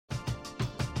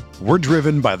We're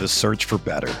driven by the search for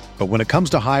better. But when it comes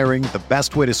to hiring, the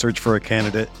best way to search for a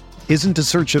candidate isn't to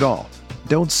search at all.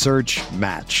 Don't search,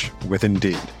 match with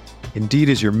Indeed. Indeed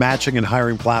is your matching and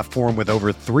hiring platform with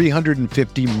over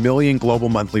 350 million global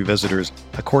monthly visitors,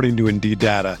 according to Indeed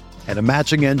data, and a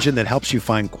matching engine that helps you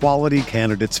find quality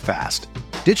candidates fast.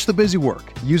 Ditch the busy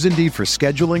work. Use Indeed for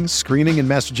scheduling, screening, and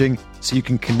messaging so you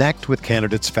can connect with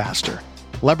candidates faster.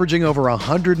 Leveraging over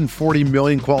 140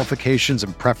 million qualifications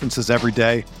and preferences every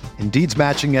day, Indeed's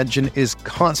matching engine is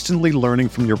constantly learning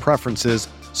from your preferences,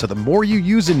 so the more you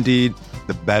use Indeed,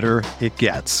 the better it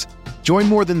gets. Join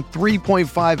more than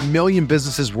 3.5 million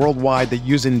businesses worldwide that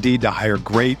use Indeed to hire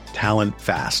great talent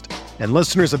fast. And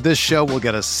listeners of this show will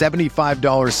get a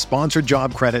 $75 sponsored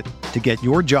job credit to get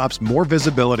your jobs more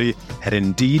visibility at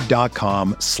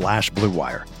Indeed.com/Blue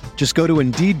Wire. Just go to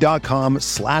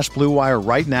Indeed.com/Blue Wire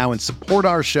right now and support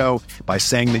our show by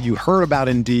saying that you heard about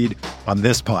Indeed on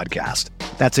this podcast.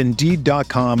 That's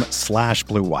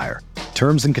Indeed.com/Blue Wire.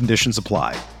 Terms and conditions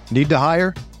apply. Need to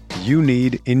hire? You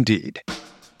need Indeed.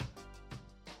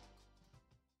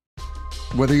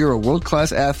 Whether you're a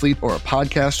world-class athlete or a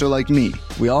podcaster like me,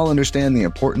 we all understand the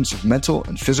importance of mental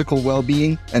and physical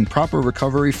well-being and proper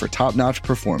recovery for top-notch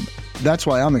performance. That's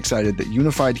why I'm excited that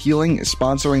Unified Healing is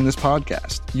sponsoring this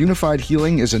podcast. Unified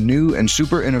Healing is a new and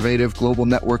super innovative global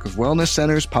network of wellness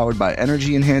centers powered by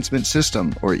Energy Enhancement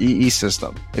System, or EE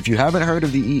System. If you haven't heard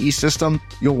of the EE System,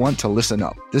 you'll want to listen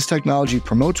up. This technology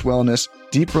promotes wellness,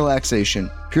 deep relaxation,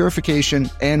 purification,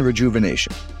 and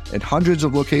rejuvenation. At hundreds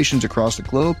of locations across the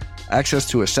globe, access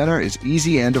to a center is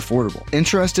easy and affordable.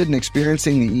 Interested in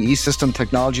experiencing the EE System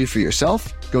technology for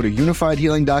yourself? Go to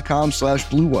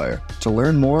unifiedhealing.com/Blue Wire to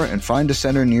learn more and find a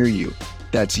center near you.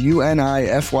 That's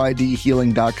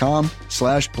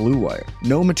UNIFYDhealing.com/Blue Wire.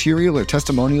 No material or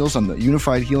testimonials on the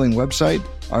Unified Healing website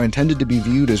are intended to be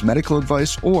viewed as medical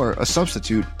advice or a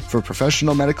substitute for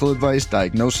professional medical advice,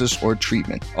 diagnosis, or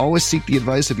treatment. Always seek the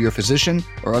advice of your physician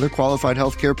or other qualified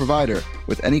healthcare provider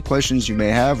with any questions you may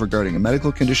have regarding a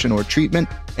medical condition or treatment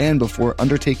and before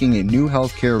undertaking a new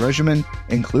healthcare regimen,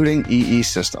 including EE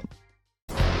System.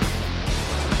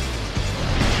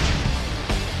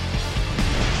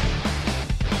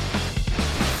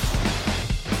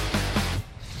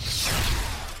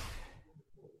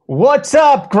 What's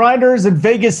up, grinders and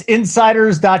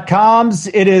VegasInsiders.coms?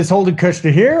 It is Holden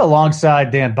Kushner here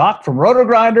alongside Dan Bach from Roto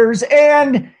Grinders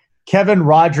and Kevin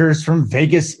Rogers from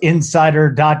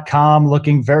VegasInsider.com.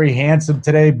 Looking very handsome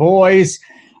today, boys.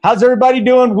 How's everybody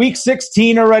doing? Week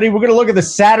 16 already. We're going to look at the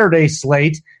Saturday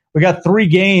slate. We got 3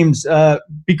 games.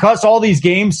 Because all these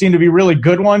games seem to be really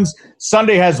good ones,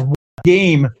 Sunday has one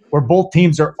game where both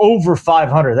teams are over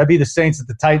 500. That'd be the Saints at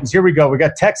the Titans. Here we go. We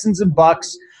got Texans and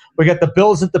Bucks. We got the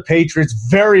Bills at the Patriots,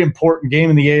 very important game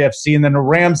in the AFC, and then the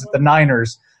Rams at the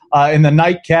Niners in the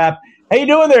nightcap. How you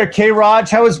doing there, K-Raj?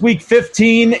 How was Week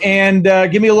 15? And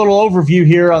give me a little overview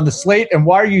here on the slate, and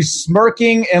why are you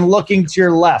smirking and looking to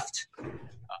your left?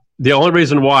 The only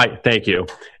reason why, thank you,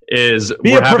 is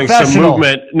we're having some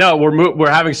movement. No,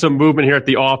 we're having some movement here at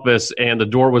the office, and the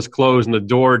door was closed, and the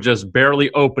door just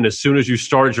barely opened as soon as you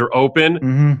started your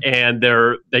open, and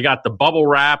they got the bubble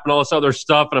wrap and all this other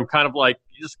stuff, and I'm kind of like,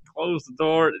 you just close the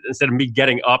door instead of me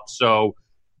getting up. So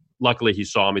luckily he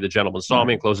saw me. The gentleman saw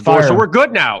me and closed the door. So we're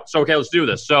good now. So, okay, let's do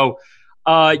this. So,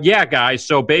 yeah, guys.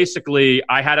 So basically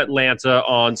I had Atlanta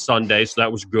on Sunday, so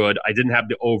that was good. I didn't have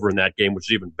the over in that game,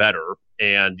 which is even better.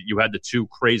 And you had the 2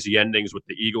 crazy endings with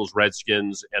the Eagles,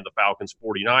 Redskins, and the Falcons,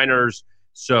 49ers.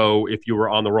 So if you were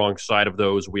on the wrong side of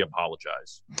those, we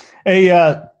apologize. Hey,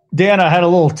 Dan, I had a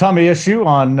little tummy issue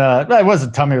on it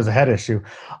wasn't tummy, it was a head issue.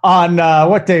 On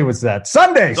what day was that?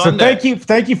 Sunday. So thank you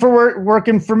for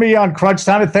working for me on crunch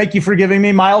time, and thank you for giving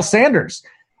me Miles Sanders.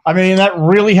 I mean, that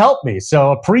really helped me.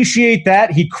 So appreciate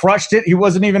that. He crushed it. He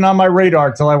wasn't even on my radar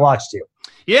until I watched you.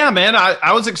 Yeah, man,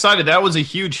 I was excited. That was a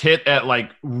huge hit at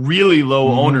like really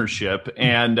low ownership,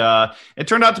 and it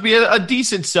turned out to be a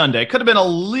decent Sunday. Could have been a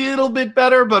little bit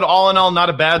better, but all in all, not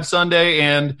a bad Sunday.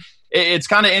 And it's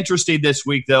kind of interesting this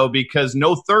week, though, because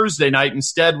no Thursday night.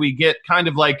 Instead, we get kind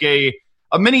of like a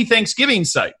mini Thanksgiving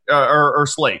site or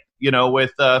slate,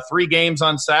 with 3 games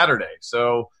on Saturday.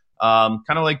 So kind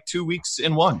of like 2 weeks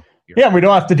in one. Yeah, we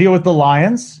don't have to deal with the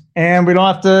Lions, and we don't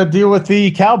have to deal with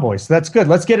the Cowboys. So that's good.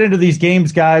 Let's get into these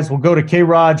games, guys. We'll go to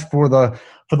K-Raj for the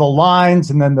lines,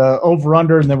 and then the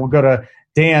over-under, and then we'll go to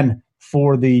Dan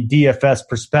for the DFS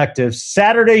perspective.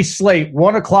 Saturday slate,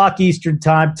 1 o'clock Eastern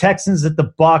time, Texans at the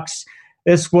Bucks.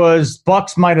 This was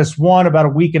Bucks -1 about a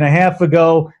week and a half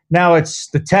ago. Now it's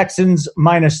the Texans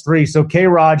 -3. So,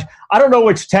 K-Raj, I don't know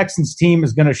which Texans team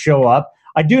is going to show up.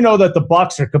 I do know that the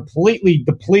Bucs are completely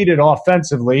depleted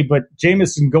offensively, but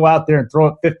Jameis can go out there and throw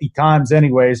it 50 times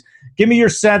anyways. Give me your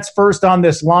sense first on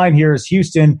this line here. Is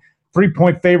Houston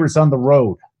 3-point favorites on the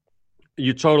road?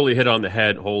 You totally hit on the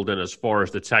head, Holden, as far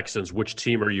as the Texans. Which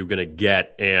team are you going to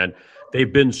get? And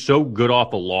they've been so good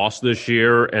off a loss this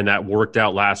year, and that worked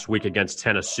out last week against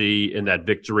Tennessee in that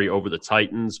victory over the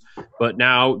Titans. But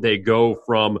now they go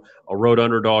from a road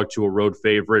underdog to a road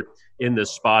favorite in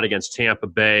this spot against Tampa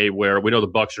Bay, where we know the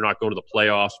Bucs are not going to the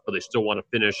playoffs, but they still want to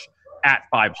finish at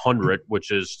 500,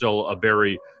 which is still a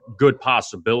very good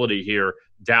possibility here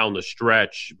down the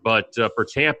stretch. But for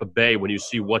Tampa Bay, when you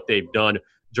see what they've done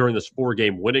during this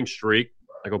 4-game winning streak,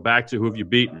 I go back to who have you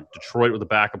beaten? Detroit with a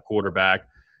backup quarterback.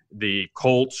 The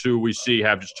Colts, who we see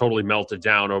have just totally melted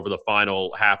down over the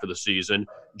final half of the season.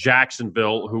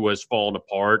 Jacksonville, who has fallen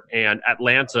apart. And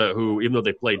Atlanta, who, even though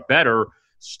they played better,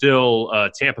 still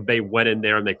Tampa Bay went in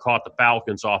there and they caught the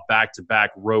Falcons off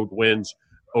back-to-back road wins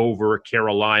over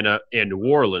Carolina and New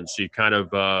Orleans. So you kind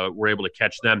of were able to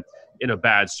catch them in a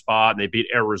bad spot. And they beat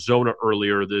Arizona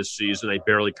earlier this season. They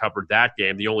barely covered that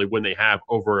game. The only win they have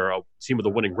over a team with a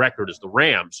winning record is the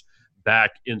Rams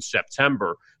back in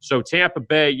September. So Tampa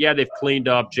Bay, yeah, they've cleaned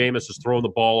up. Jameis has thrown the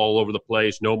ball all over the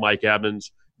place. No Mike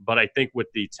Evans. But I think with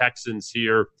the Texans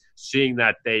here, seeing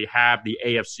that they have the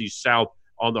AFC South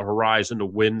on the horizon to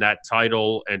win that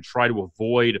title and try to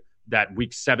avoid that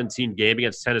Week 17 game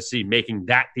against Tennessee, making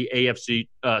that the AFC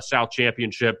South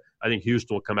Championship, I think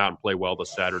Houston will come out and play well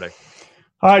this Saturday.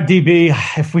 All right, DB,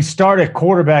 if we start at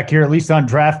quarterback here, at least on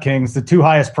DraftKings, the two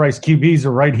highest priced QBs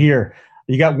are right here.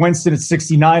 You got Winston at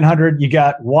 6,900. You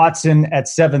got Watson at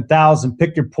 7,000.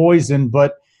 Pick your poison.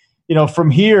 But,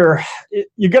 from here,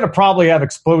 you're going to probably have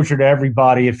exposure to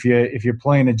everybody if you're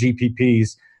playing the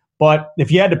GPPs. But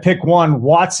if you had to pick one,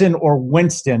 Watson or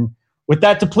Winston, with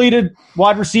that depleted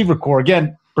wide receiver core,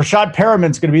 again, Rashad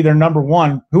Perriman's going to be their number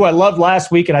one, who I loved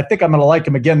last week, and I think I'm going to like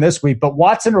him again this week. But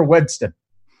Watson or Winston?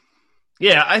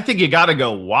 Yeah, I think you got to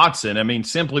go Watson. I mean,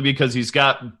 simply because he's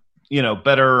got,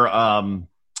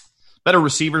 better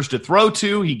receivers to throw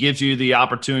to. He gives you the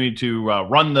opportunity to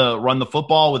run the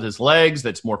football with his legs.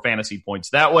 That's more fantasy points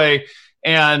that way.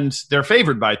 And they're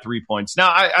favored by 3 points. Now,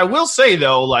 I will say,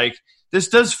 though, this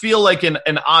does feel like an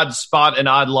odd spot, an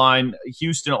odd line.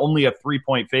 Houston only a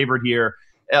 3-point favorite here.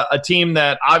 A team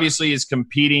that obviously is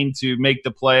competing to make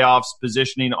the playoffs,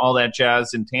 positioning, all that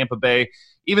jazz in Tampa Bay.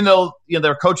 Even though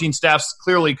their coaching staff's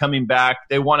clearly coming back,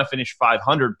 they want to finish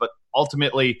 500, but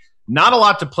ultimately not a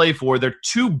lot to play for. Their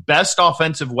two best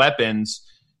offensive weapons,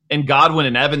 and Godwin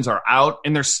and Evans, are out,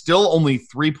 and they're still only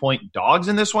 3-point dogs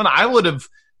in this one. I would have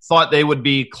thought they would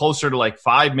be closer to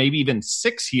 5, maybe even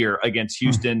 6 here against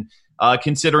Houston,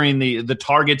 considering the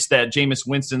targets that Jameis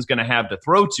Winston's going to have to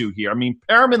throw to here. I mean,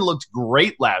 Perriman looked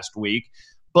great last week,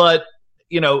 but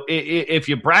if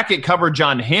you bracket coverage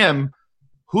on him,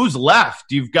 who's left?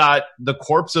 You've got the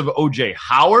corpse of O.J.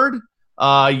 Howard.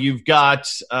 You've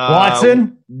got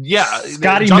Watson. Yeah.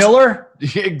 Scotty Miller.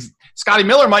 Scotty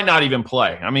Miller might not even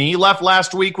play. I mean, he left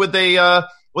last week with a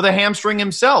hamstring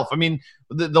himself. I mean,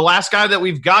 the last guy that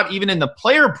we've got even in the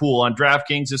player pool on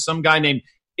DraftKings is some guy named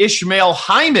Ishmael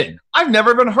Hyman. I've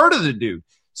never even heard of the dude.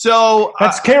 So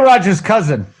that's K-Rod's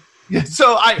cousin.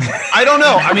 So I don't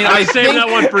know. I mean, I saved that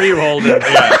one for you, Holden.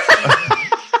 Yeah.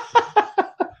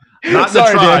 Not in the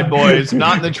tribe, boys.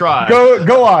 Not in the tribe.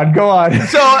 Go on.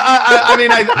 So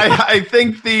I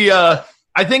think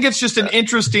it's just an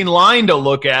interesting line to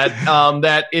look at.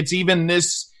 That it's even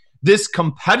this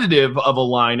competitive of a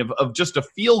line of just a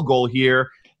field goal here,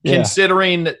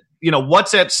 considering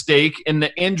what's at stake and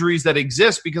the injuries that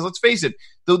exist. Because let's face it,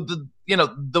 the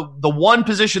one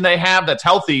position they have that's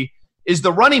healthy is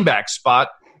the running back spot.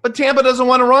 But Tampa doesn't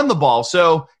want to run the ball.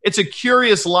 So it's a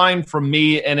curious line from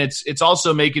me, and it's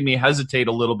also making me hesitate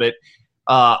a little bit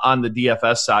on the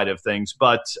DFS side of things.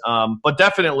 But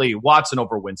definitely Watson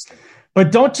over Winston.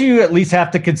 But don't you at least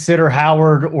have to consider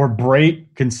Howard or Brate,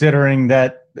 considering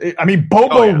that, I mean,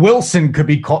 Bobo Wilson could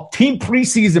be called team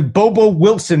preseason. Bobo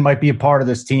Wilson might be a part of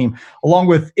this team, along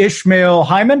with Ishmael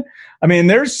Hyman. I mean,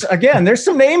 there's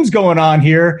some names going on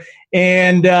here.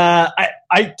 And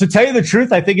to tell you the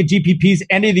truth, I think at GPPs,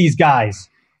 any of these guys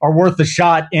are worth a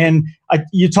shot. And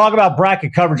you talk about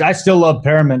bracket coverage. I still love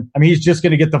Perriman. I mean, he's just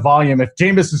going to get the volume. If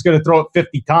Jameis is going to throw it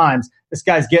 50 times, this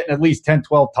guy's getting at least 10,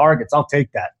 12 targets. I'll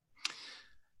take that.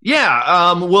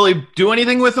 Yeah. Will he do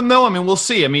anything with him, though? I mean, we'll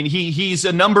see. I mean, he's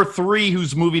a number 3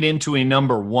 who's moving into a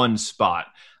number 1 spot.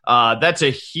 That's a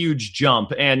huge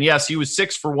jump. And yes, he was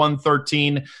 6 for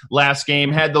 113 last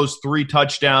game, had those 3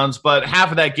 touchdowns, but half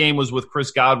of that game was with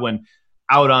Chris Godwin.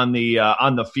 out on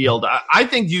the field. I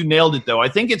think you nailed it, though. I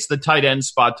think it's the tight end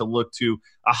spot to look to,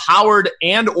 a Howard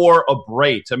and or a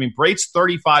Brait. I mean, Brait's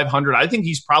 3,500. I think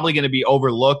he's probably going to be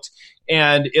overlooked,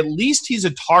 and at least he's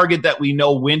a target that we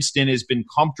know Winston has been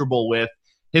comfortable with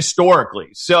historically.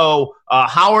 So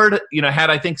Howard, had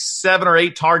I think 7 or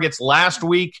 8 targets last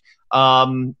week.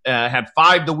 Had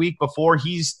 5 the week before.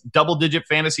 He's double-digit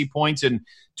fantasy points in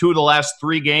 2 of the last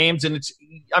 3 games. And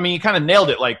you kind of nailed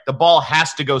it. Like, the ball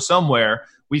has to go somewhere.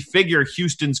 We figure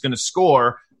Houston's going to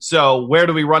score. So where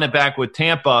do we run it back with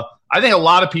Tampa? I think a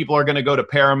lot of people are going to go to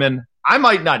Perriman. I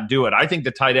might not do it. I think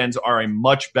the tight ends are a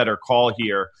much better call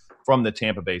here from the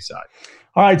Tampa Bay side.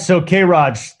 All right, so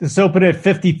K-Raj, this opened at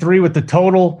 53 with the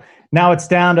total. Now it's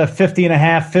down to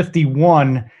 50.5,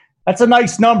 51. That's a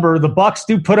nice number. The Bucs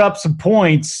do put up some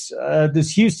points.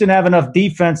 Does Houston have enough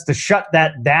defense to shut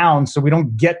that down so we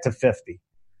don't get to 50?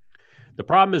 The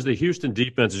problem is the Houston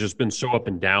defense has just been so up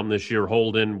and down this year,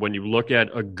 Holden. When you look at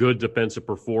a good defensive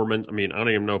performance, I don't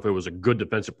even know if it was a good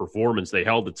defensive performance. They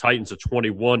held the Titans to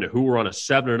 21, who were on a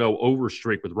 7-0 over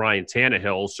streak with Ryan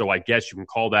Tannehill. So I guess you can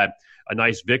call that a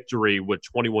nice victory with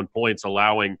 21 points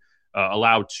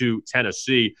allowed to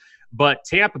Tennessee. But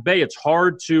Tampa Bay, it's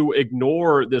hard to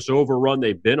ignore this overrun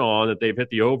they've been on, that they've hit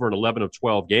the over in 11 of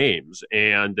 12 games.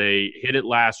 And they hit it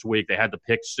last week. They had the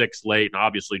pick 6 late, and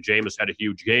obviously Jameis had a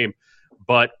huge game.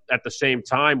 But at the same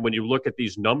time, when you look at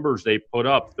these numbers they put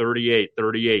up, 38,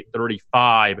 38,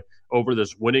 35 over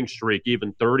this winning streak,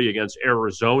 even 30 against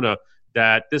Arizona,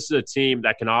 that this is a team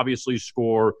that can obviously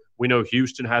score. We know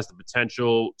Houston has the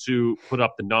potential to put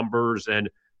up the numbers, and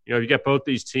you get both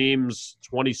these teams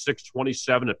 26,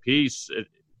 27 apiece,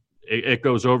 it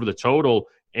goes over the total.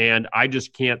 And I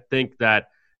just can't think that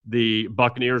the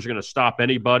Buccaneers are going to stop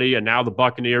anybody. And now the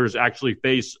Buccaneers actually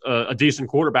face a decent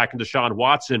quarterback in Deshaun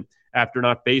Watson after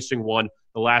not facing one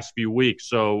the last few weeks.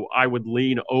 So I would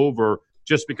lean over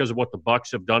just because of what the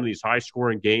Bucs have done in these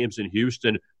high-scoring games in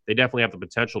Houston. They definitely have the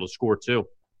potential to score too.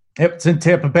 Yep, it's in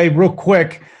Tampa Bay. Real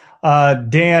quick,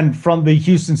 Dan, from the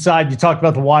Houston side, you talked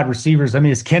about the wide receivers.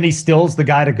 Is Kenny Stills the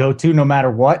guy to go to no matter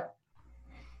what?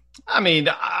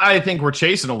 I think we're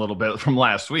chasing a little bit from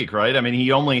last week, right?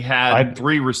 He only had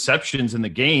 3 receptions in the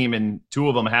game, and 2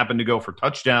 of them happened to go for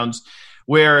touchdowns.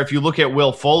 Where if you look at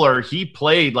Will Fuller, he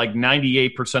played like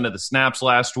 98% of the snaps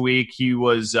last week. He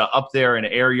was up there in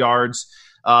air yards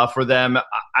for them.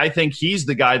 I think he's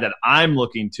the guy that I'm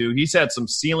looking to. He's had some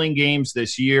ceiling games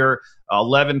this year.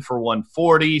 11 for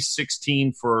 140,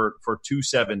 16 for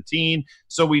 217.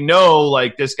 So we know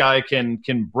this guy can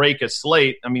break a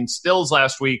slate. Stills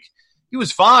last week, he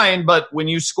was fine, but when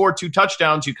you score 2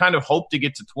 touchdowns, you kind of hope to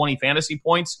get to 20 fantasy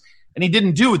points, and he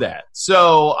didn't do that.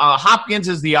 So Hopkins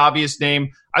is the obvious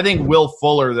name. I think Will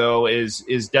Fuller, though, is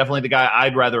definitely the guy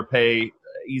I'd rather pay.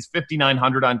 He's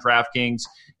 5,900 on DraftKings,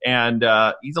 and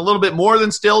he's a little bit more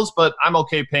than Stills, but I'm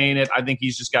okay paying it. I think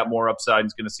he's just got more upside and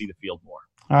is going to see the field more.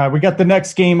 All right, we got the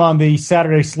next game on the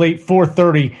Saturday slate,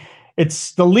 4:30.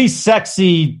 It's the least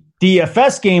sexy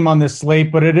DFS game on this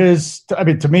slate, but it is,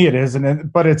 to me it is,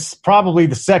 but it's probably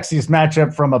the sexiest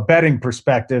matchup from a betting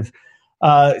perspective.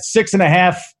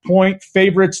 6.5 point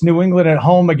favorites, New England at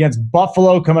home against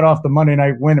Buffalo, coming off the Monday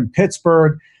night win in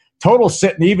Pittsburgh. Total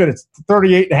sitting even, it's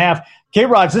 38.5.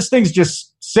 K-Raj, this thing's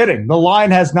just sitting. The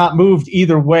line has not moved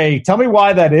either way. Tell me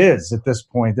why that is at this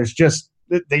point. They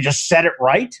just set it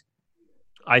right?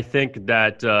 I think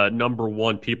that, number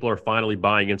one, people are finally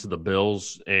buying into the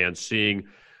Bills and seeing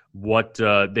what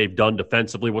they've done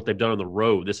defensively, what they've done on the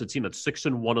road. This is a team that's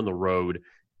 6-1 on the road,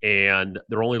 and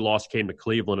their only loss came to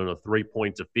Cleveland in a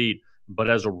 3-point defeat. But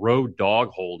as a road dog,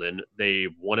 Holden,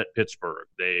 they've won at Pittsburgh.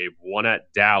 They've won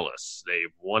at Dallas.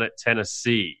 They've won at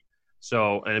Tennessee.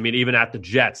 So, even at the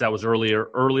Jets, that was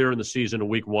earlier in the season in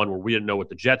week 1 where we didn't know what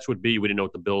the Jets would be. We didn't know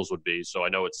what the Bills would be. So I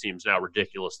know it seems now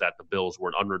ridiculous that the Bills were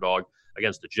an underdog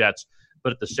against the Jets.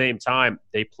 But at the same time,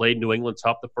 they played New England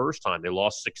tough the first time. They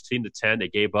lost 16-10. They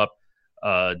gave up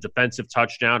a defensive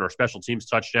touchdown or special teams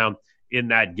touchdown in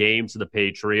that game to the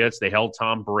Patriots. They held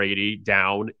Tom Brady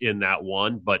down in that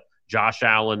one, but Josh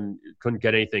Allen couldn't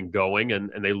get anything going, and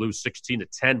they lose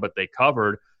 16-10, but they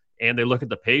covered. And they look at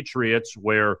the Patriots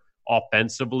where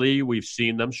offensively we've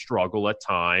seen them struggle at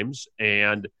times,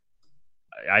 and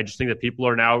I just think that people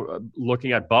are now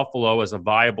looking at Buffalo as a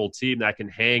viable team that can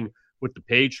hang with the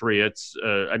Patriots.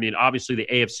 Obviously the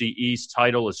AFC East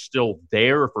title is still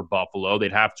there for Buffalo.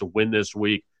 They'd have to win this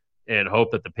week and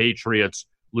hope that the Patriots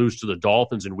lose to the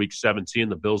Dolphins in week 17.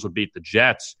 The Bills would beat the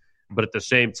Jets. But at the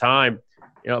same time,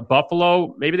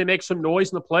 Buffalo, maybe they make some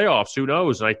noise in the playoffs. Who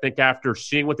knows? And I think after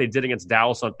seeing what they did against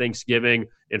Dallas on Thanksgiving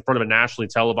in front of a nationally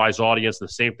televised audience, the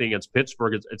same thing against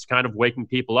Pittsburgh, it's kind of waking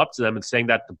people up to them and saying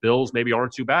that the Bills maybe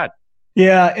aren't too bad.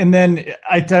 Yeah, and then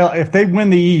if they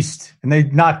win the East and they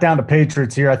knock down the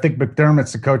Patriots here, I think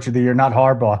McDermott's the coach of the year, not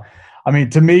Harbaugh. I mean,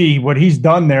 to me, what he's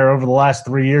done there over the last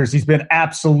 3 years, he's been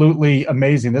absolutely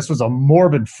amazing. This was a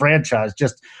morbid franchise,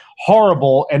 just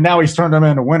horrible, and now he's turned them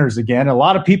into winners again. A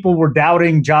lot of people were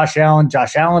doubting Josh Allen.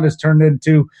 Josh Allen has turned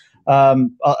into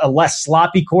a less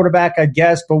sloppy quarterback, I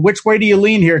guess. But which way do you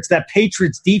lean here? It's that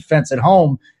Patriots defense at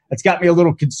home that's got me a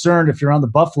little concerned if you're on the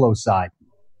Buffalo side.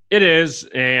 It is,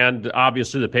 and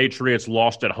obviously the Patriots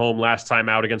lost at home last time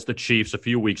out against the Chiefs a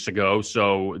few weeks ago,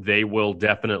 so they will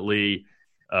definitely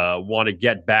want to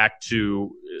get back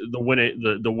to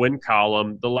the win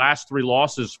column. The last 3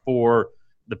 losses for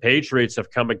the Patriots have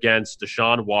come against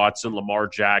Deshaun Watson, Lamar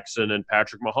Jackson, and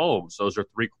Patrick Mahomes. Those are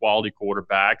 3 quality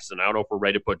quarterbacks, and I don't know if we're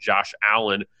ready to put Josh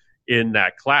Allen in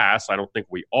that class. I don't think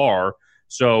we are.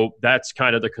 So that's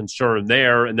kind of the concern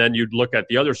there. And then you'd look at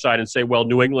the other side and say, well,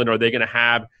 New England, are they going to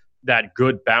have that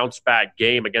good bounce-back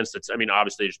game against it? I mean,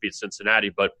 obviously they just beat Cincinnati,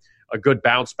 but a good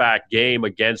bounce-back game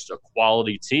against a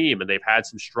quality team. And they've had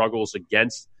some struggles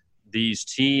against these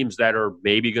teams that are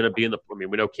maybe going to be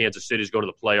we know Kansas City's going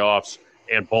to the playoffs,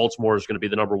 and Baltimore is going to be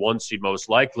the number 1 seed most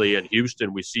likely, and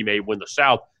Houston we see may win the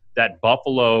South. That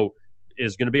Buffalo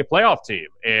is going to be a playoff team.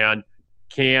 And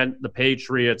can the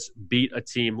Patriots beat a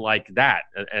team like that?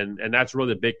 And that's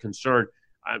really the big concern.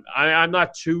 I'm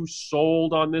not too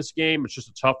sold on this game. It's just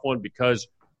a tough one because,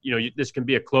 this can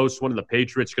be a close one, and the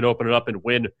Patriots can open it up and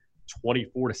win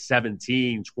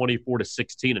 24-17,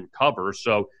 24-16 and cover.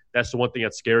 So that's the one thing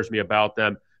that scares me about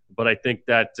them. But I think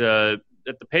that the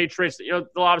Patriots, they'll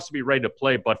obviously be ready to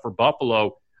play. But for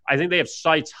Buffalo, I think they have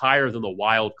sights higher than the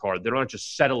wild card. They're not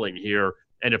just settling here.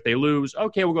 And if they lose,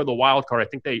 okay, we'll go to the wild card. I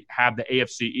think they have the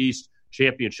AFC East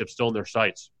championship still in their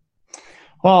sights.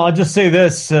 Well, I'll just say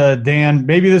this, Dan.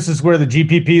 Maybe this is where the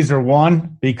GPPs are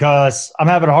won because I'm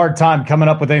having a hard time coming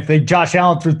up with anything. Josh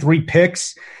Allen threw 3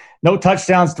 picks, no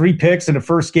touchdowns, 3 picks in the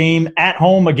first game at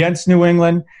home against New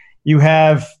England. You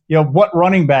have, what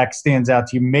running back stands out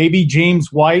to you? Maybe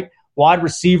James White, wide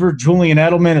receiver. Julian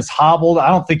Edelman is hobbled. I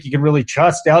don't think you can really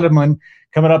trust Edelman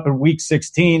coming up in week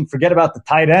 16. Forget about the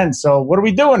tight end. So what are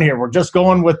we doing here? We're just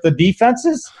going with the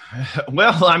defenses?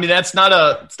 Well, I mean, it's not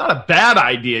a bad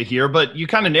idea here, but you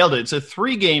kind of nailed it. It's a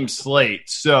 3-game slate.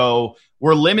 So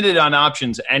we're limited on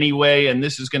options anyway. And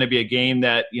this is going to be a game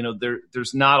that,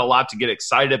 there's not a lot to get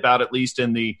excited about, at least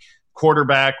in the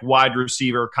quarterback, wide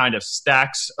receiver kind of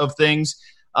stacks of things.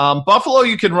 Buffalo,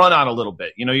 you can run on a little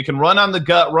bit. You can run up the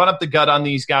gut on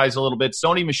these guys a little bit.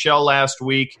 Sony Michel last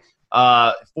week,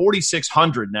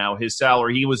 4,600 now his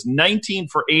salary. He was 19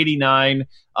 for 89.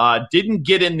 Didn't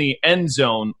get in the end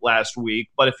zone last week,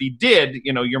 but if he did,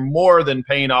 you're more than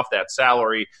paying off that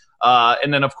salary.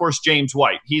 And then of course James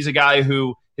White. He's a guy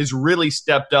who has really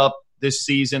stepped up this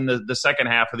season, the second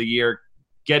half of the year,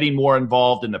 getting more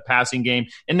involved in the passing game,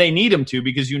 and they need him to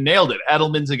because you nailed it.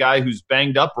 Edelman's a guy who's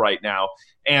banged up right now.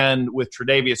 And with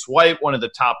Tre'Davious White, one of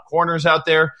the top corners out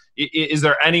there, is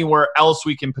there anywhere else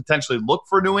we can potentially look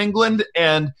for New England?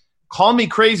 And call me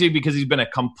crazy because he's been a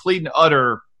complete and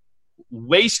utter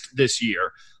waste this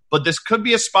year. But this could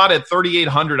be a spot at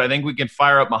 3,800. I think we can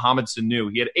fire up Mohamed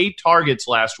Sanu. He had 8 targets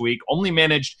last week, only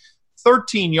managed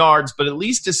 13 yards, but at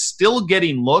least is still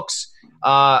getting looks.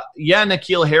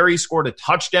 N'Keal Harry scored a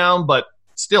touchdown, but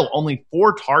still only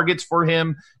 4 targets for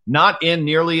him. Not in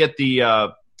nearly at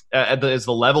the as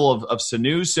the level of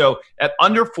Sanu. So at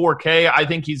under 4K, I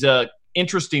think he's a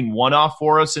interesting one-off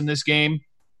for us in this game.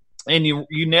 And you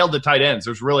nailed the tight ends.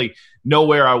 There's really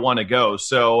nowhere I want to go.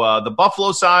 So the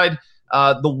Buffalo side,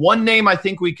 the one name I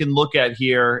think we can look at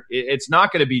here, it's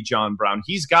not going to be John Brown.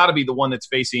 He's got to be the one that's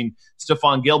facing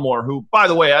Stephon Gilmore, who, by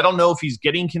the way, I don't know if he's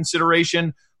getting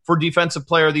consideration for Defensive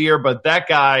Player of the Year, but that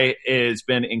guy has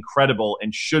been incredible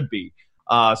and should be.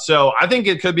 So I think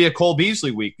it could be a Cole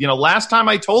Beasley week. Last time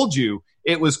I told you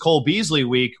it was Cole Beasley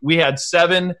week, we had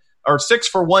 6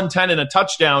 for 110 and a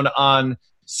touchdown on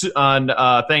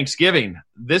Thanksgiving.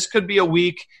 This could be a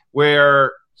week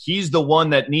where he's the one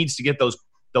that needs to get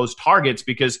those targets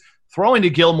because throwing to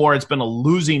Gilmore, it's been a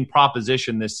losing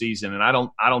proposition this season, and I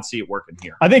don't see it working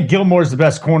here. I think Gilmore's the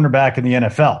best cornerback in the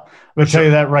NFL. I'll tell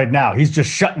you that right now. He's just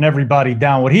shutting everybody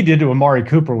down. What he did to Amari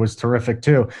Cooper was terrific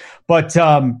too. But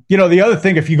the other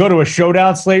thing, if you go to a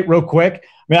showdown slate real quick,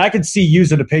 I could see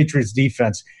using the Patriots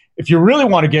defense. If you really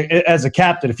want to get, as a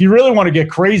captain, if you really want to get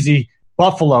crazy,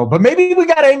 Buffalo. But maybe we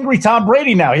got angry Tom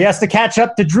Brady now. He has to catch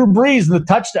up to Drew Brees in the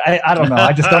touchdown. I don't know.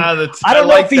 I just don't. I don't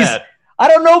know if he's. I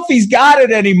don't know if he's got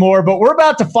it anymore, but we're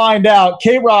about to find out.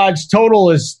 K-Rod's total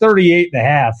is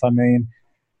 38.5. I mean,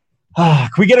 can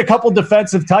we get a couple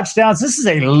defensive touchdowns? This is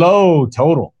a low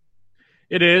total.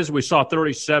 It is. We saw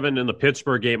 37 in the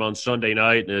Pittsburgh game on Sunday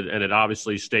night, and it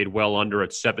obviously stayed well under at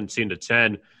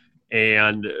 17-10.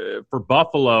 And for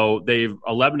Buffalo, they've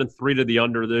 11-3 to the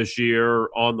under this year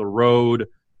on the road,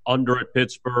 under at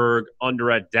Pittsburgh, under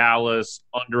at Dallas,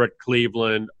 under at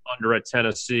Cleveland, under at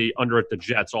Tennessee, under at the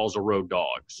Jets, all as a road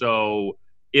dog. So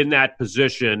in that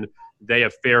position, they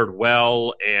have fared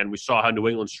well, and we saw how New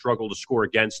England struggled to score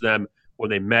against them when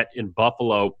they met in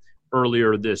Buffalo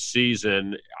earlier this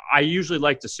season. I usually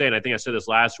like to say, and I think I said this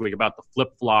last week, about the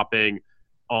flip-flopping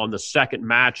on the second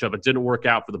matchup. It didn't work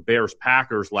out for the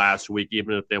Bears-Packers last week,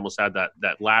 even if they almost had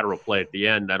that lateral play at the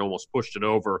end that almost pushed it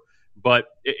over. But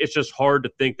it's just hard to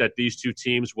think that these two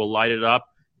teams will light it up.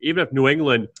 Even if New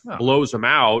England blows them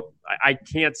out, I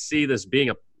can't see this being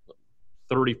a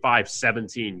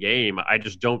 35-17 game. I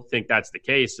just don't think that's the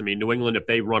case. I mean, New England, if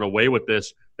they run away with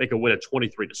this, they could win at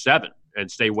 23-7 and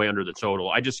stay way under the total.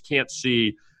 I just can't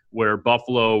see where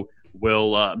Buffalo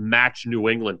will match New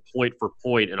England point for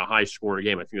point in a high-scoring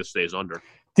game. I think this stays under.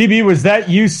 DB, was that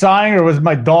you sighing, or was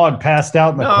my dog passed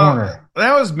out in the corner?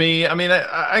 That was me. I mean,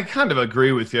 I kind of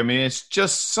agree with you. I mean, it's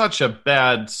just such a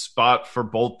bad spot for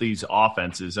both these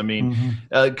offenses. I mean,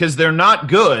 because they're not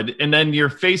good, and then you're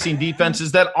facing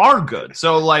defenses that are good.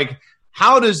 So, like,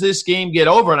 how does this game get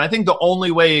over? And I think the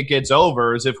only way it gets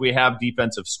over is if we have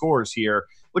defensive scores here,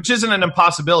 which isn't an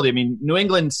impossibility. I mean, New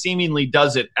England seemingly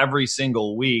does it every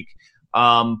single week,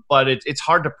 but it's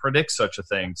hard to predict such a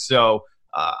thing. So,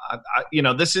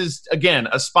 this is, again,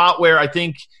 a spot where I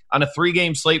think on a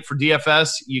 3-game slate for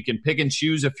DFS, you can pick and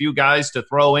choose a few guys to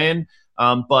throw in.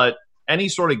 But any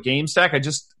sort of game stack, I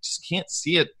just can't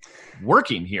see it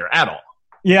working here at all.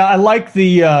 Yeah, I like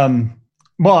the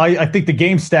I think the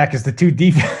game stack is the two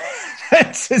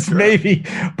defenses maybe.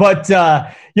 But,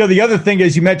 the other thing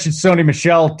is you mentioned Sony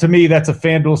Michel. To me, that's a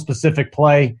FanDuel-specific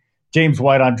play. James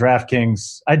White on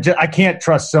DraftKings. I can't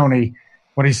trust Sony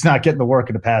when he's not getting the work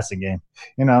in the passing game.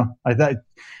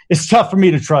 It's tough for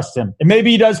me to trust him. And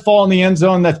maybe he does fall in the end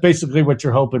zone. That's basically what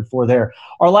you're hoping for there.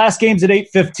 Our last game's at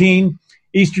 8:15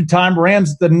 Eastern time.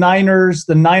 Rams, the Niners.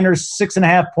 The Niners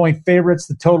 6.5-point favorites.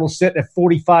 The total sitting at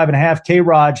 45.5.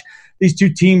 K-Raj, these two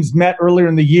teams met earlier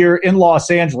in the year in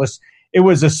Los Angeles. It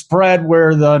was a spread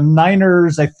where the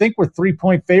Niners, I think, were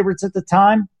 3-point favorites at the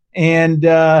time. And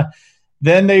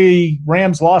then the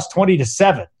Rams lost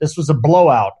 20-7. This was a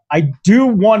blowout. I do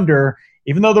wonder,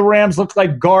 even though the Rams look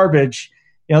like garbage,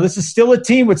 this is still a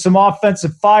team with some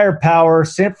offensive firepower.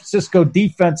 San Francisco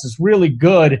defense is really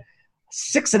good.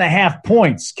 6.5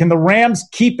 points. Can the Rams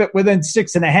keep it within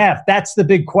 6.5? That's the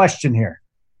big question here.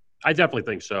 I definitely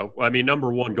think so. I mean,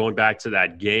 number one, going back to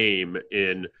that game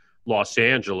in Los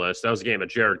Angeles, that was a game that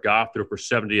Jared Goff threw for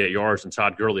 78 yards and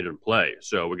Todd Gurley didn't play.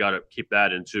 So we got to keep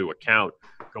that into account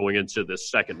going into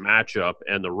this second matchup.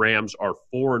 And the Rams are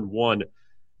 4-1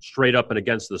 straight up and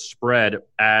against the spread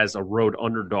as a road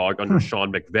underdog under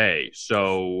Sean McVay.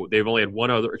 So they've only had one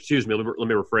other, excuse me, let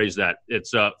me rephrase that.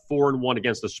 It's 4-1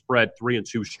 against the spread,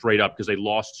 3-2 straight up because they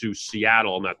lost to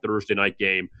Seattle in that Thursday night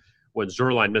game when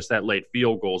Zerline missed that late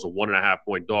field goal as a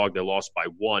 1.5-point dog. They lost by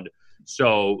 1.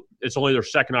 So it's only their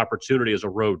second opportunity as a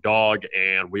road dog,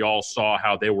 and we all saw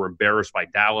how they were embarrassed by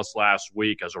Dallas last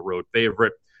week as a road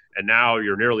favorite. And now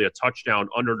you're nearly a touchdown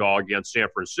underdog against San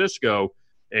Francisco,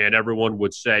 and everyone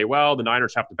would say, well, the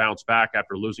Niners have to bounce back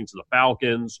after losing to the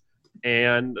Falcons.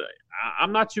 And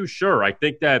I'm not too sure. I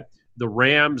think that the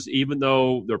Rams, even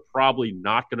though they're probably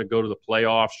not going to go to the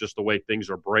playoffs, just the way things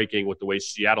are breaking with the way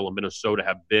Seattle and Minnesota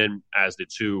have been as the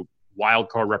two wild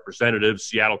card representatives.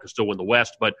 Seattle can still win the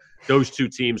West, but those two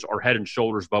teams are head and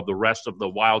shoulders above the rest of the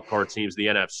wild card teams, the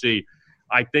NFC.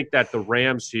 I think that the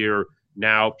Rams here,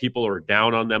 now people are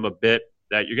down on them a bit,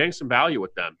 that you're getting some value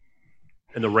with them.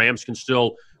 And the Rams can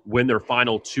still win their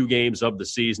final 2 games of the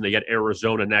season. They get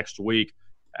Arizona next week.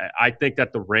 I think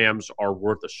that the Rams are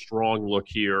worth a strong look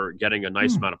here, getting a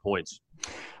nice amount of points.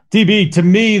 DB, to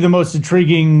me, the most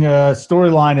intriguing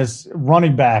storyline is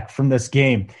running back from this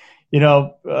game.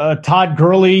 Todd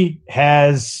Gurley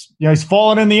has, he's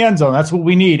fallen in the end zone. That's what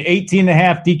we need.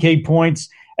 18.5 DK points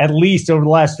at least over the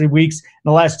last 3 weeks. In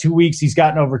the last 2 weeks, he's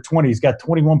gotten over 20. He's got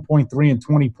 21.3 and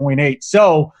 20.8.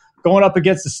 So going up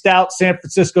against the stout San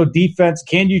Francisco defense,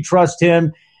 can you trust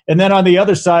him? And then on the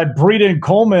other side, Breida and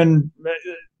Coleman,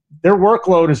 their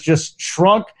workload has just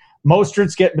shrunk.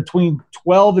 Mostert's getting between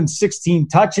 12 and 16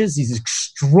 touches. He's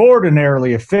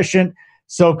extraordinarily efficient.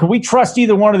 So can we trust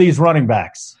either one of these running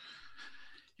backs?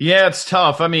 Yeah, it's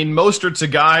tough. I mean, Mostert's a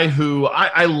guy who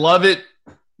I love it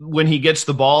when he gets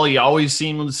the ball, he always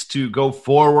seems to go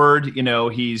forward.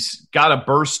 He's got a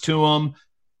burst to him,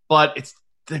 but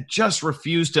they just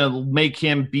refuse to make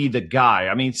him be the guy.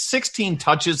 I mean, 16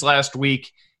 touches last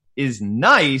week is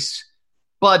nice,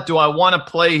 but do I want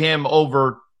to play him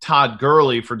over Todd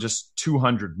Gurley for just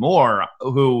 200 more,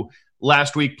 who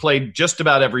last week played just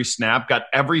about every snap, got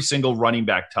every single running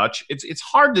back touch? It's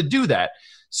hard to do that.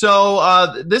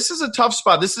 So this is a tough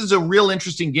spot. This is a real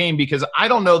interesting game because I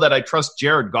don't know that I trust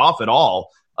Jared Goff at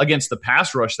all against the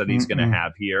pass rush that he's going to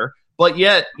have here. But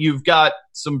yet you've got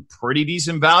some pretty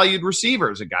decent valued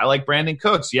receivers. A guy like Brandon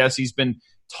Cooks. Yes, he's been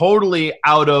totally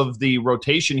out of the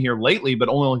rotation here lately, but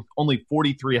only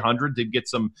 4,300, did get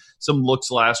some looks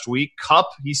last week. Kupp,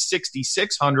 he's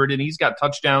 6,600, and he's got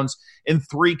touchdowns in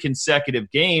 3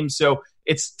 consecutive games. So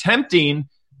it's tempting.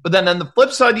 But then on the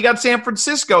flip side, you got San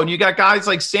Francisco, and you got guys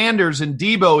like Sanders and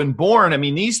Debo and Bourne. I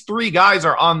mean, these 3 guys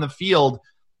are on the field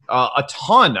a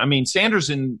ton. I mean, Sanders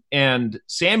and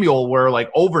Samuel were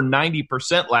like over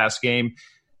 90% last game.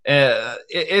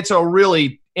 It's a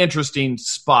really interesting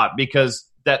spot because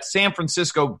that San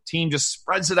Francisco team just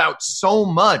spreads it out so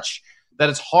much that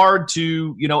it's hard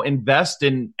to, invest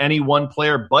in any one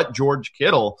player but George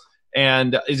Kittle.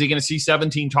 And is he going to see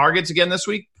 17 targets again this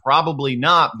week? Probably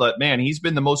not. But, man, he's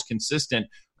been the most consistent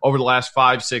over the last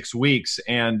 5-6 weeks.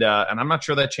 And I'm not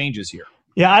sure that changes here.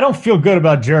 Yeah, I don't feel good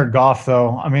about Jared Goff,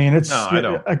 though. I mean,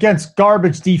 against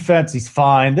garbage defense, he's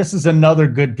fine. This is another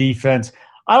good defense.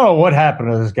 I don't know what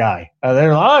happened to this guy.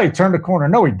 They're like, he turned a corner.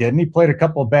 No, he didn't. He played a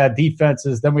couple of bad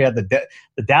defenses. Then we had the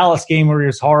Dallas game where he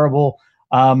was horrible.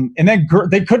 And then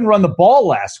they couldn't run the ball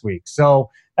last week. So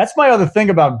that's my other thing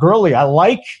about Gurley. I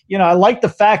like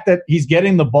the fact that he's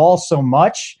getting the ball so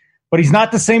much, but he's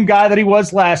not the same guy that he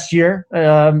was last year.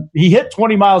 He hit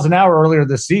 20 miles an hour earlier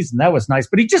this season. That was nice,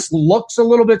 but he just looks a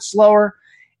little bit slower,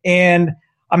 and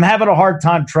I'm having a hard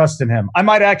time trusting him. I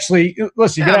might actually –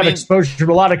 listen, you're going to have exposure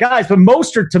to a lot of guys, but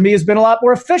Mostert to me has been a lot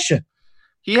more efficient.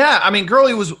 Yeah, I mean,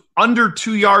 Gurley was under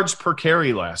 2 yards per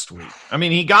carry last week. I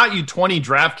mean, he got you 20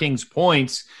 DraftKings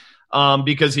points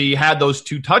because he had those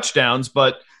 2 touchdowns,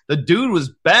 but the dude was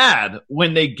bad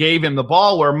when they gave him the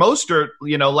ball, where Mostert,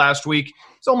 last week,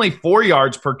 it's only 4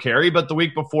 yards per carry, but the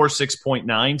week before 6.9,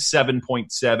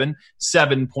 7.7,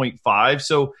 7.5.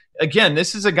 So again,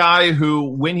 this is a guy who,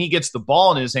 when he gets the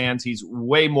ball in his hands, he's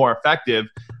way more effective.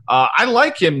 I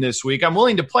like him this week. I'm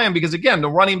willing to play him because, again,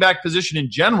 the running back position in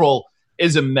general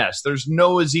is a mess. There's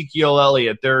no Ezekiel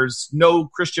Elliott. There's no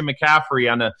Christian McCaffrey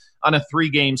on a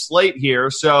 3-game slate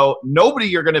here. So nobody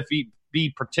you're going to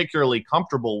be particularly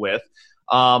comfortable with.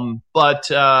 But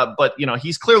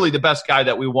he's clearly the best guy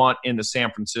that we want in the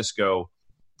San Francisco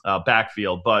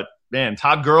backfield. But, man,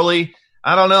 Todd Gurley,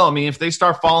 I don't know. I mean, if they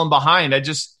start falling behind, I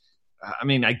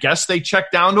guess they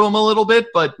check down to him a little bit.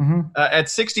 But at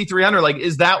 6,300,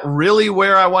 is that really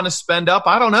where I want to spend up?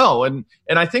 I don't know. And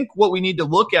I think what we need to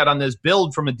look at on this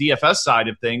build from a DFS side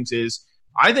of things is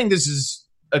I think this is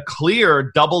a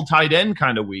clear double tight end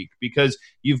kind of week because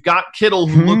you've got Kittle,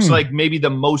 who looks like maybe the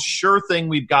most sure thing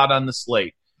we've got on the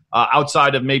slate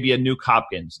outside of maybe a Nuke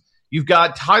Hopkins. You've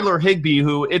got Tyler Higbee,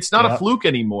 who it's not a fluke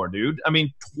anymore, dude. I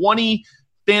mean, 20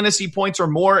 fantasy points or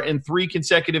more in 3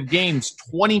 consecutive games,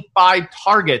 25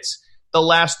 targets the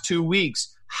last 2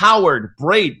 weeks. Howard,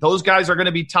 Brate, those guys are going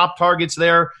to be top targets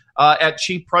there at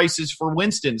cheap prices for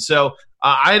Winston. So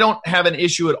I don't have an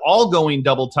issue at all going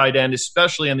double tight end,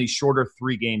 especially on these shorter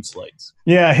 3-game slates.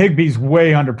 Yeah, Higbee's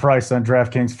way underpriced on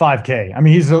DraftKings, $5K. I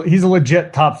mean, he's a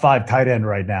legit top 5 tight end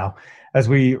right now as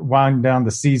we wind down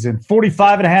the season.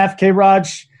 45.5K,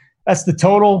 Raj, that's the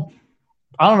total.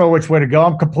 I don't know which way to go.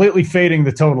 I'm completely fading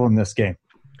the total in this game.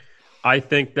 I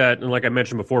think that, and like I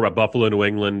mentioned before about Buffalo, New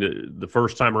England, the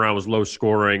first time around was low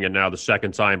scoring, and now the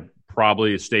second time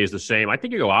probably it stays the same. I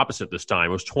think you go opposite this time.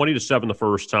 It was 20-7 the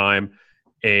first time,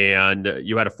 and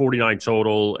you had a 49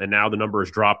 total, and now the number has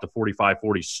dropped to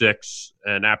 45-46.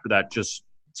 And after that, just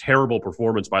terrible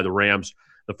performance by the Rams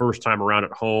the first time around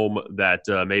at home, that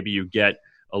maybe you get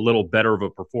a little better of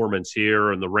a performance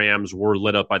here, and the Rams were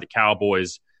lit up by the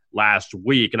Cowboys last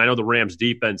week. And I know the Rams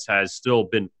defense has still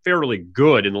been fairly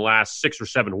good in the last 6 or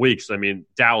 7 weeks. I mean,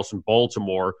 Dallas and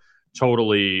Baltimore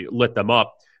totally lit them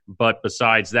up. But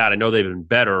besides that, I know they've been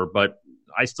better, but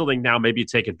I still think now maybe you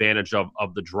take advantage of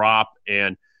the drop.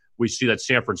 And we see that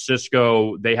San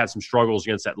Francisco, they had some struggles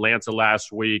against Atlanta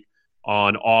last week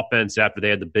on offense after they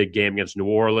had the big game against New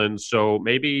Orleans. So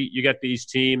maybe you get these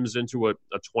teams into a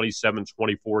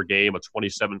 27-24 game, a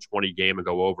 27-20 game, and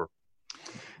go over.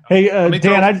 Hey, Dan,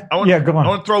 go on. I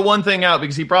want to throw one thing out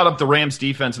because he brought up the Rams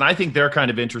defense, and I think they're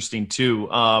kind of interesting too.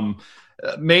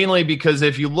 mainly because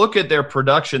if you look at their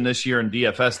production this year in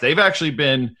DFS, they've actually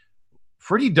been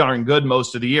pretty darn good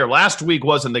most of the year. Last week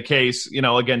wasn't the case,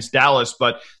 against Dallas,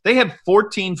 but they had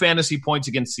 14 fantasy points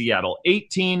against Seattle,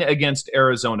 18 against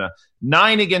Arizona,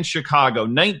 9 against Chicago,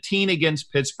 19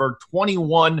 against Pittsburgh,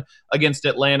 21 against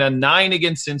Atlanta, 9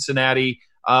 against Cincinnati.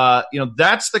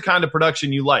 That's the kind of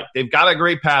production you like. They've got a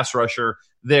great pass rusher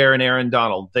there in Aaron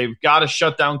Donald. They've got a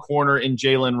shutdown corner in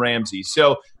Jalen Ramsey.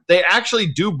 So they actually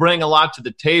do bring a lot to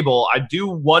the table. I do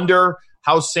wonder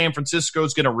how San Francisco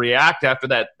is going to react after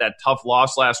that tough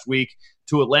loss last week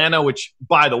to Atlanta, which,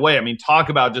 by the way, talk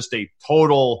about just a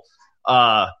total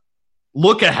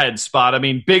look-ahead spot.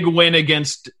 Big win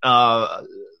against the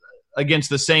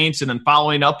Saints and then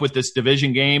following up with this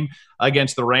division game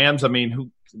against the Rams.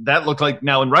 That looked like,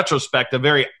 now in retrospect, a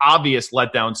very obvious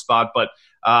letdown spot, but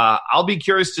I'll be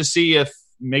curious to see if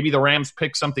maybe the Rams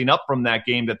pick something up from that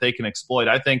game that they can exploit.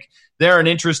 I think they're an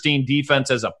interesting defense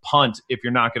as a punt if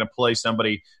you're not going to play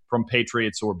somebody from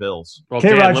Patriots or Bills. Well,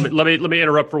 Dan, let me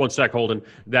interrupt for 1 sec, Holden.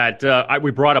 That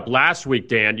we brought up last week,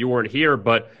 Dan. You weren't here,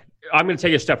 but I'm going to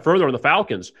take a step further on the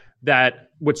Falcons. That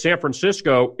with San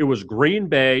Francisco, it was Green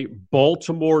Bay,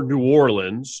 Baltimore, New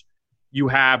Orleans. You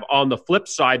have on the flip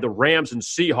side the Rams and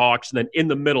Seahawks, and then in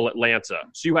the middle Atlanta.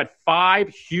 So you had 5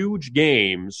 huge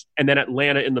games, and then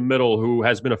Atlanta in the middle, who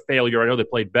has been a failure. I know they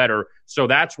played better. So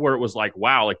that's where it was like,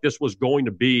 wow, like this was going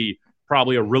to be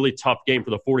probably a really tough game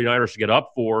for the 49ers to get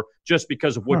up for just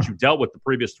because of what you dealt with the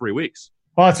previous 3 weeks.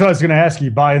 Well, that's what I was going to ask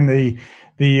you, buying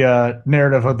the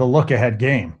narrative of the look-ahead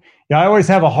game. Yeah, I always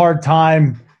have a hard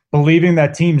time believing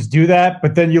that teams do that,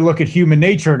 but then you look at human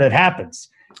nature and it happens.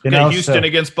 Houston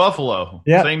against Buffalo.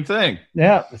 Yeah. Same thing.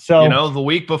 Yeah. So the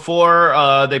week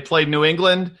before they played New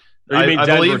England. Or you mean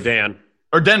Denver, believe, Dan?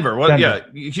 Or Denver. Well, Denver.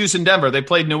 Yeah. Houston, Denver. They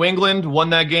played New England,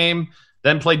 won that game,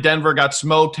 then played Denver, got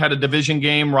smoked, had a division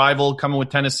game, rival coming with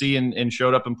Tennessee, and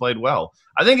showed up and played well.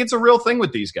 I think it's a real thing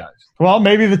with these guys. Well,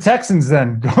 maybe the Texans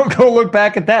then. Go look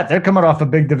back at that. They're coming off a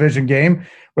big division game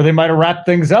where they might have wrapped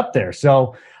things up there.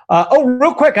 So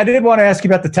real quick, I did want to ask you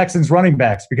about the Texans running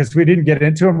backs because we didn't get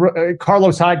into them.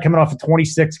 Carlos Hyde coming off a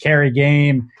 26-carry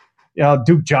game.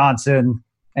 Duke Johnson.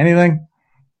 Anything?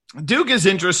 Duke is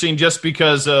interesting just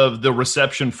because of the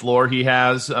reception floor he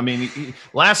has.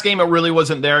 Last game it really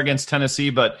wasn't there against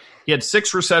Tennessee, but he had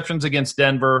 6 receptions against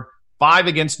Denver, 5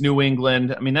 against New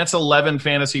England. That's 11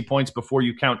 fantasy points before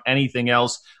you count anything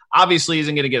else. Obviously, he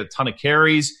isn't going to get a ton of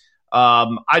carries.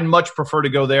 I'd much prefer to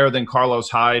go there than Carlos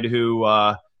Hyde, who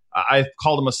I've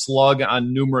called him a slug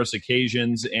on numerous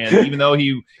occasions. And even though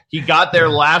he got there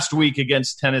last week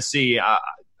against Tennessee,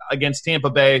 against Tampa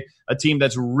Bay, a team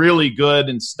that's really good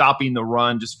and stopping the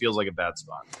run, just feels like a bad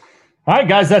spot. All right,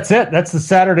 guys, that's it. That's the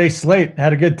Saturday slate.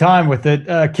 Had a good time with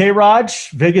it.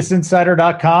 K-Raj,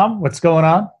 VegasInsider.com. What's going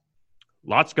on?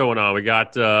 Lots going on. We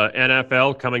got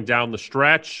NFL coming down the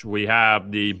stretch. We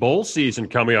have the bowl season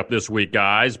coming up this week,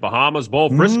 guys. Bahamas Bowl,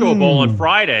 Frisco Bowl on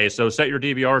Friday. So set your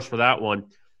DVRs for that one.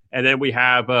 And then we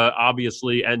have,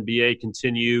 obviously, NBA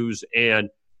continues and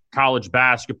college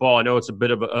basketball. I know it's a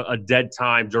bit of a dead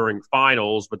time during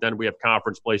finals, but then we have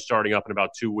conference play starting up in about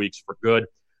 2 weeks for good.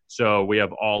 So we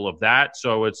have all of that.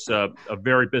 So it's a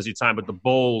very busy time. But the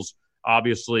bowls,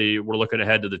 obviously, we're looking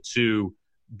ahead to the 2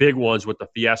 big ones with the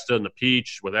Fiesta and the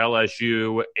Peach with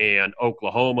LSU and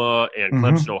Oklahoma and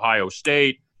Clemson, Ohio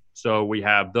State. So we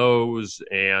have those,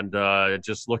 and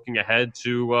just looking ahead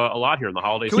to a lot here in the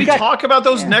holiday season. Can we talk about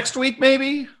those next week,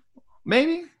 maybe?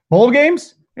 Bowl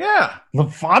games? Yeah.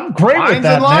 I'm great lines with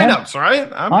that, and lineups,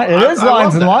 man. Right? It is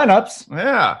lines and lineups.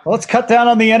 Yeah. Well, let's cut down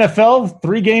on the NFL.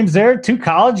 3 games there, 2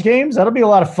 college games. That'll be a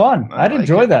lot of fun. I'd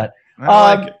enjoy that.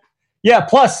 I like it. Yeah,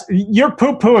 plus, you're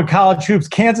poo-pooing college hoops.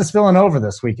 Kansas Villanova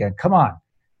this weekend. Come on.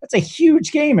 That's a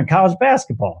huge game in college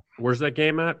basketball. Where's that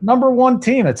game at? Number 1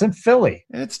 team. It's in Philly.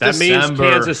 That means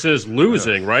Kansas is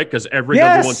losing, right? Because every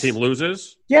number 1 team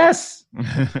loses? Yes.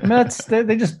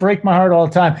 They just break my heart all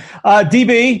the time.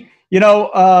 DB, a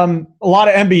lot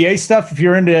of NBA stuff. If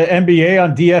you're into NBA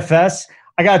on DFS,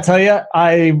 I got to tell you,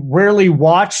 I rarely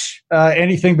watch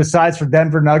anything besides for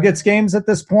Denver Nuggets games at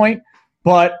this point.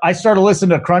 But I started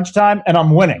listening to Crunch Time, and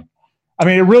I'm winning. It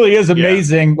really is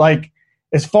amazing. Yeah. Like,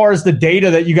 as far as the data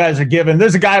that you guys are given,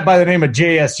 there's a guy by the name of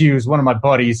JSU, who's one of my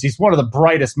buddies. He's one of the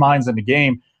brightest minds in the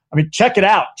game. Check it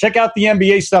out. Check out the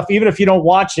NBA stuff, even if you don't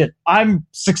watch it. I'm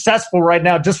successful right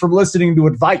now just from listening to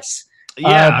advice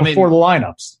before the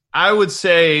lineups. I would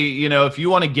say, if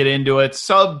you want to get into it,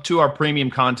 sub to our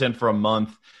premium content for a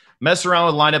month. Mess around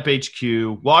with Lineup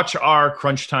HQ. Watch our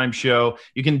Crunch Time show.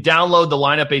 You can download the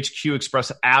Lineup HQ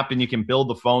Express app, and you can build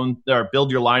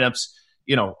your lineups.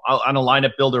 on a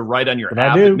lineup builder right on your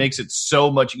app. It makes it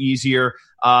so much easier.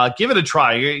 Give it a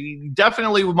try. You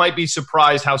definitely might be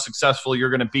surprised how successful you're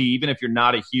going to be, even if you're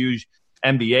not a huge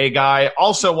NBA guy.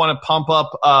 Also want to pump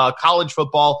up college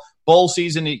football. Bowl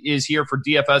season is here for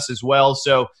DFS as well.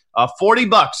 So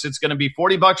 $40. It's going to be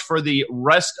 $40 for the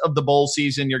rest of the bowl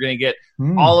season. You're going to get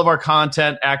all of our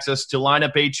content, access to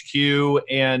Lineup HQ,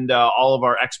 and all of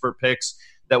our expert picks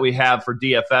that we have for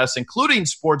DFS, including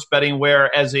sports betting,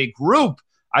 where as a group,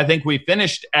 I think we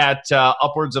finished at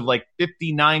upwards of like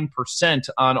 59%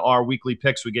 on our weekly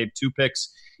picks. We gave 2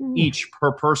 picks each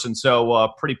per person,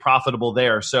 so pretty profitable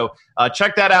there. So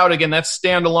check that out. Again, that's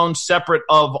standalone, separate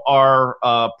of our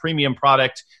premium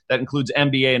product that includes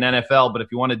NBA and NFL. But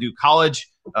if you want to do college,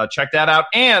 check that out.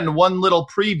 And one little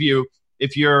preview,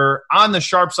 if you're on the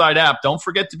Sharpside app, don't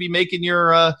forget to be making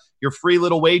your free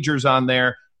little wagers on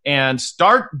there and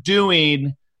start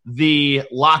doing the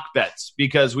lock bets,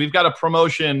 because we've got a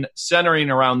promotion centering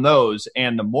around those.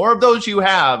 And the more of those you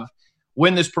have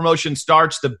when this promotion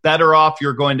starts, the better off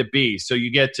you're going to be. So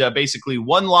you get basically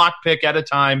 1 lock pick at a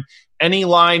time. Any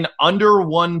line under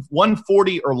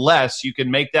 140 or less, you can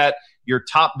make that your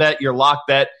top bet, your lock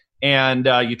bet, and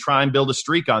you try and build a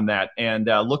streak on that. And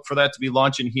look for that to be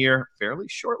launching here fairly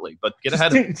shortly. But get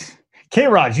ahead of it.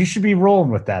 K-Raj, you should be rolling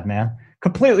with that, man.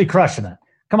 Completely crushing it.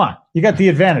 Come on, you got the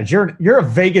advantage. You're a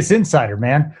Vegas insider,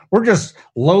 man. We're just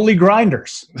lowly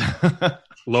grinders.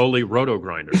 Lowly roto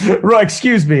grinders. Right,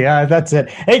 excuse me. That's it.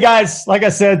 Hey, guys, like I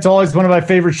said, it's always one of my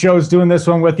favorite shows doing this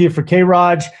one with you. For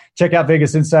K-Raj, check out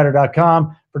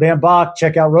VegasInsider.com. For Dan Bach,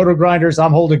 check out Roto Grinders.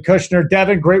 I'm Holden Kushner.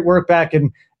 Devin, great work back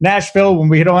in Nashville. When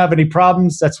we don't have any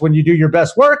problems, that's when you do your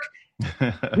best work.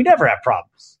 We never have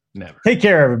problems. Never. Take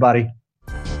care, everybody.